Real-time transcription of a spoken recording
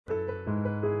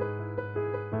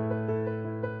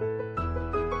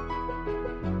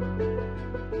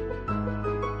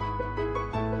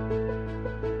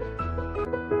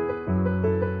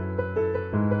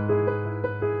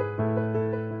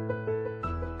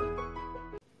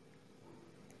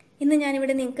ഇന്ന്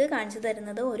ഞാനിവിടെ നിങ്ങൾക്ക് കാണിച്ചു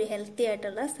തരുന്നത് ഒരു ഹെൽത്തി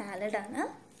ആയിട്ടുള്ള സാലഡാണ്.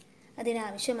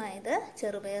 അതിനാവശ്യമായത്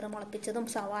ചെറുപയർ മുളപ്പിച്ചതും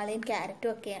സവാളയും ക്യാരറ്റും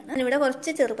ഒക്കെയാണ്. ഇവിടെ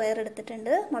കുറച്ച് ചെറുപയർ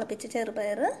എടുത്തിട്ടുണ്ട്, മുളപ്പിച്ച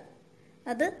ചെറുപയർ.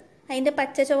 അത് അതിൻ്റെ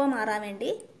പച്ച ചുവ മാറാൻ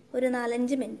വേണ്ടി ഒരു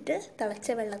 4-5 മിനിറ്റ് തിളച്ച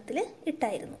വെള്ളത്തിൽ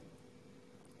ഇട്ടായിരുന്നു.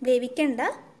 വേവിക്കണ്ട,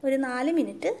 ഒരു 4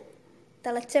 മിനിറ്റ്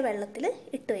തിളച്ച വെള്ളത്തിൽ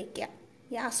ഇട്ട് വയ്ക്കുക.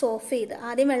 ഗ്യാസ് ഓഫ് ചെയ്ത്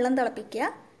ആദ്യം വെള്ളം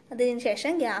തിളപ്പിക്കുക, അതിന്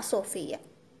ശേഷം ഗ്യാസ് ഓഫ് ചെയ്യുക.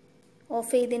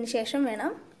 ഓഫ് ചെയ്തതിന് ശേഷം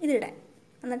വേണം ഇതിടാൻ.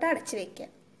 എന്നിട്ട് അടച്ച് വയ്ക്കുക.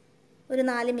 ഒരു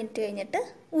 4 മിനിറ്റ് കഴിഞ്ഞിട്ട്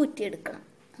ഊറ്റിയെടുക്കണം.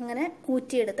 അങ്ങനെ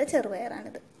ഊറ്റിയെടുത്ത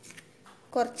ചെറുപയറാണിത്.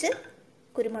 കുറച്ച്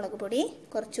കുരുമുളക് പൊടി,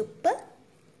 കുറച്ച് ഉപ്പ്,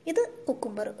 ഇത്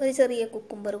കുക്കുംബർ, ഒരു ചെറിയ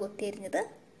കുക്കുംബർ കൊത്തിയരിഞ്ഞത്,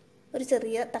 ഒരു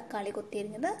ചെറിയ തക്കാളി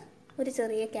കൊത്തിയരിഞ്ഞത്, ഒരു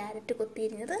ചെറിയ ക്യാരറ്റ്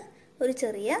കൊത്തിയരിഞ്ഞത്, ഒരു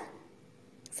ചെറിയ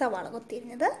സവാള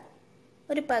കൊത്തിയരിഞ്ഞത്,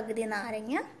 ഒരു പകുതി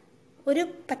നാരങ്ങ, ഒരു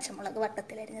പച്ചമുളക്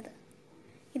വട്ടത്തിലരിഞ്ഞത്.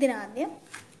 ഇതിനാദ്യം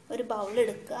ഒരു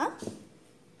ബൗളെടുക്കുക.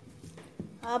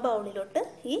 ആ ബൗളിലോട്ട്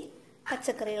ഈ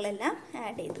പച്ചക്കറികളെല്ലാം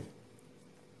ആഡ് ചെയ്തു.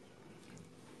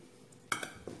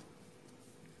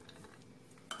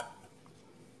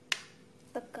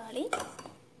 തക്കാളി,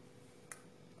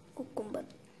 കുക്കുംബർ,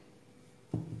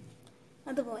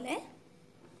 അതുപോലെ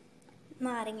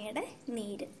നാരങ്ങയുടെ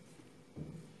നീര്.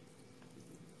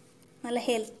 നല്ല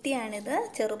ഹെൽത്തിയാണിത്.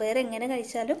 ചെറുപയർ എങ്ങനെ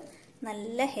കഴിച്ചാലും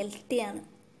നല്ല ഹെൽത്തിയാണ്.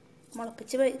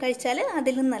 മുളപ്പിച്ച് കഴിച്ചാൽ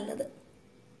അതിലും നല്ലത്.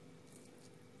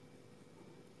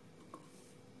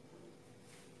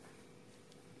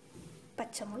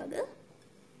 പച്ചമുളക്,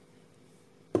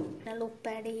 നല്ല ഉപ്പ്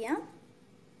ആഡ് ചെയ്യാം,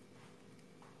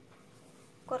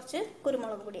 കുറച്ച്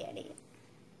കുരുമുളക് പൊടി ആഡ് ചെയ്യാം.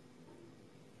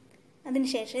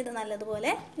 അതിനുശേഷം ഇത്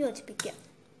നല്ലതുപോലെ യോജിപ്പിക്കുക.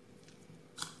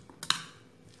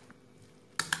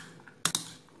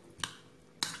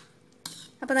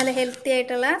 അപ്പോൾ നല്ല ഹെൽത്തി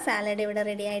ആയിട്ടുള്ള സാലഡ് ഇവിടെ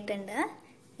റെഡി ആയിട്ടുണ്ട്.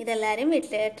 ഇതെല്ലാവരും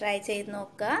വീട്ടിൽ ട്രൈ ചെയ്ത്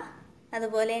നോക്കുക.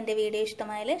 അതുപോലെ എൻ്റെ വീഡിയോ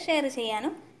ഇഷ്ടമായാൽ ഷെയർ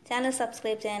ചെയ്യാനും ചാനൽ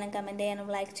സബ്സ്ക്രൈബ് ചെയ്യാനും കമൻറ്റ്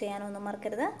ചെയ്യാനും ലൈക്ക് ചെയ്യാനും ഒന്നും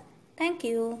മറക്കരുത്. Thank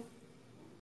you.